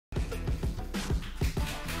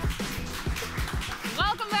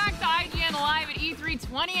E3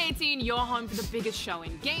 2018, your home for the biggest show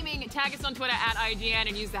in gaming. Tag us on Twitter at IGN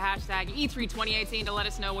and use the hashtag E3 2018 to let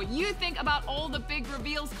us know what you think about all the big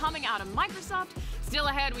reveals coming out of Microsoft. Still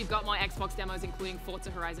ahead, we've got more Xbox demos, including Forza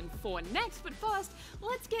Horizon 4 next. But first,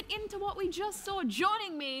 let's get into what we just saw.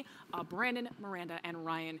 Joining me are Brandon, Miranda, and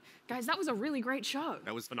Ryan. Guys, that was a really great show.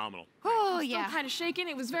 That was phenomenal. Oh, yeah. Still kind of shaking.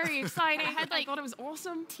 It was very exciting. I thought it was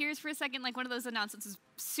awesome. Tears for a second. Like, one of those announcements is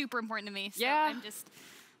super important to me. So yeah. I'm just...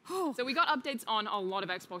 So we got updates on a lot of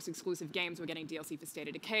Xbox exclusive games. We're getting DLC for State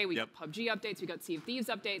of Decay. We got PUBG updates. We got Sea of Thieves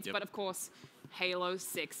updates. But of course, Halo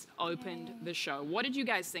 6 opened the show. What did you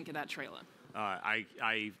guys think of that trailer?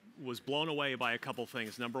 I was blown away by a couple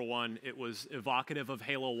things. Number one, it was evocative of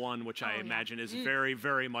Halo 1, which I imagine is very,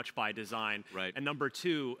 very much by design. Right. And number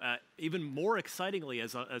two, even more excitingly,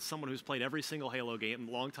 as someone who's played every single Halo game,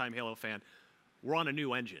 longtime Halo fan, we're on a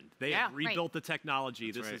new engine. They have rebuilt the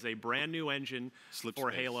technology. This is a brand new engine for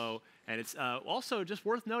Halo. And it's also just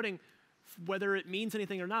worth noting, whether it means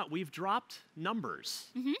anything or not, we've dropped numbers.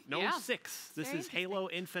 No 6. This is Halo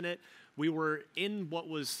Infinite. We were in what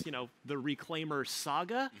was, the Reclaimer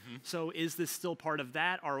saga. So is this still part of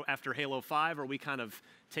that? Or after Halo 5, are we kind of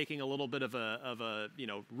taking a little bit of a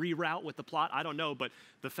reroute with the plot? I don't know. But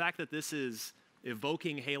the fact that this is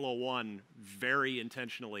evoking Halo 1 very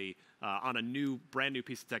intentionally on a brand new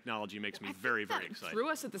piece of technology makes me very, very excited. Threw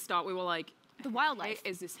us at the start. We were like, the wildlife. Hey,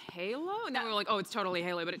 is this Halo? And then we were like, oh, it's totally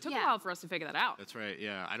Halo. But it took a while for us to figure that out. That's right,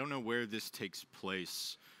 yeah. I don't know where this takes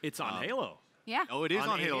place. It's on Halo. Yeah. Oh, it is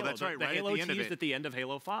on Halo. That's right. The right Halo at the end of it. At the end of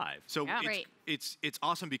Halo 5. So it's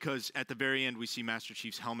awesome because at the very end we see Master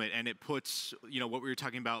Chief's helmet, and it puts what we were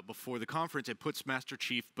talking about before the conference. It puts Master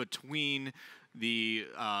Chief between the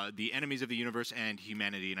enemies of the universe and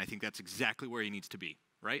humanity, and I think that's exactly where he needs to be.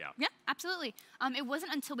 Right? Yeah, absolutely. It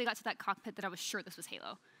wasn't until we got to that cockpit that I was sure this was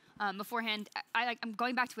Halo. Beforehand, I'm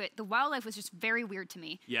going back to it. The wildlife was just very weird to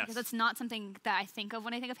me. Yes. Because that's not something that I think of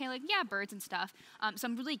when I think of Halo. Like, yeah, birds and stuff. So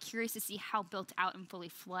I'm really curious to see how built out and fully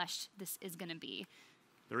fleshed this is going to be.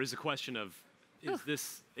 There is a question of, is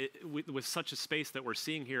this, with such a space that we're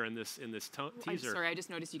seeing here in this teaser. I'm sorry, I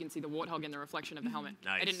just noticed you can see the warthog in the reflection of the helmet.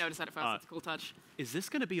 Nice. I didn't notice that at first. It's a cool touch. Is this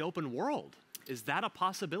going to be open world? Is that a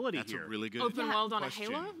possibility here? That's a really good open world on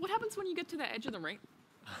question. a Halo? What happens when you get to the edge of the ring?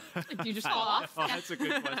 Do you just fall off? Oh, that's a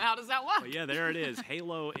good question. How does that work? Well, yeah, there it is.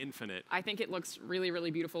 Halo Infinite. I think it looks really,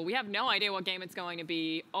 really beautiful. We have no idea what game it's going to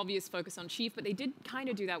be. Obvious focus on Chief, but they did kind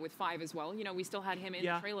of do that with 5 as well. We still had him in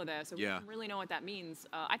the trailer there, so we don't really know what that means.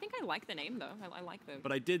 I think I like the name, though. I like the...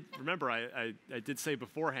 But I did, remember, I did say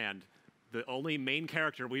beforehand, the only main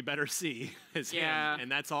character we better see is him, and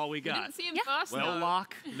that's all we got. We didn't see him first, no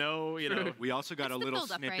lock, no, We also got a little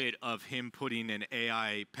snippet of him putting an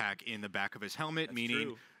AI pack in the back of his helmet,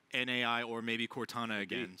 meaning an AI or maybe Cortana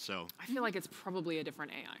again. So I feel like it's probably a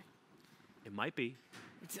different AI. It might be.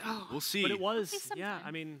 We'll see. But it was,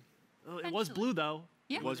 I mean, it was blue, though.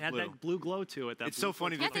 Yeah. It had that blue glow to it. It's so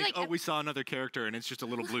funny to think, we saw another character, and it's just a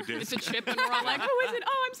little blue disc. It's a chip, and we're all like, who is it?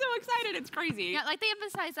 Oh, I'm so excited. It's crazy. Yeah, like they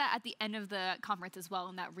emphasized that at the end of the conference as well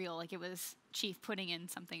in that reel. Like it was Chief putting in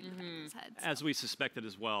something in the back of his head. So. As we suspected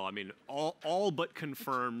as well. I mean, all but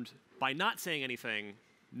confirmed by not saying anything.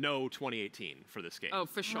 No 2018 for this game. Oh,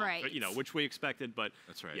 for sure. Right. But, which we expected, but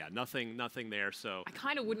that's right. Yeah, nothing there. So I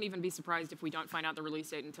kind of wouldn't even be surprised if we don't find out the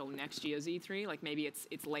release date until next year's E3. Like maybe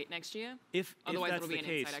it's late next year. Otherwise, it'll that's be the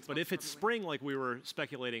case. But if it's spring, like we were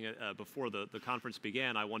speculating before the conference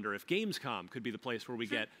began, I wonder if Gamescom could be the place where we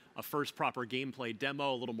get a first proper gameplay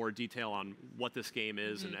demo, a little more detail on what this game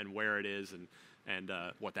is and where it is and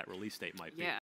what that release date might be. Yeah.